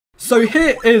So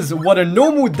here is what a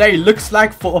normal day looks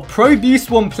like for a pro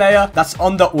B-Swarm player that's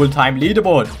on the all-time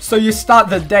leaderboard. So you start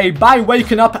the day by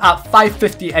waking up at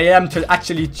 5:50 a.m. to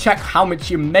actually check how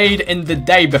much you made in the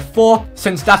day before,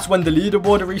 since that's when the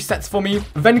leaderboard resets for me.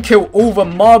 Then kill all the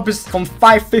mobs from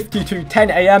 5:50 to 10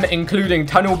 a.m. including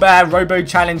Tunnel Bear, Robo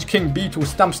Challenge, King Beetle,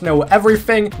 Stump Snail,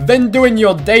 everything. Then doing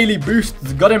your daily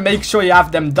boosts, gotta make sure you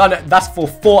have them done. That's for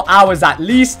 4 hours at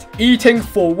least. Eating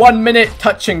for 1 minute,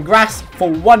 touching grass for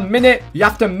 1 minute. You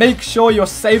have to make sure you're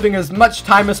saving as much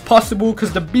time as possible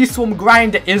because the B-Swarm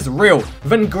grind is real.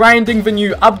 Then grinding the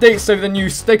new updates, so the new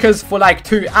stickers for like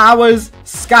 2 hours.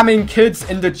 Scamming kids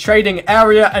in the trading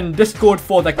area and Discord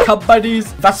for the Cub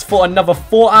Buddies. That's for another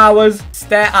 4 hours.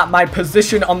 Stare at my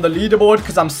position on the leaderboard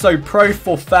because I'm so pro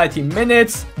for 30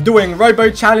 minutes. Doing Robo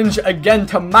Challenge again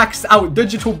to max out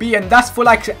Digital B, and that's for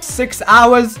like 6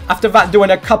 hours. After that,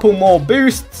 doing a couple more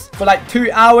boosts for like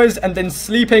 2 hours and then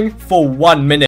sleeping for 1 minute.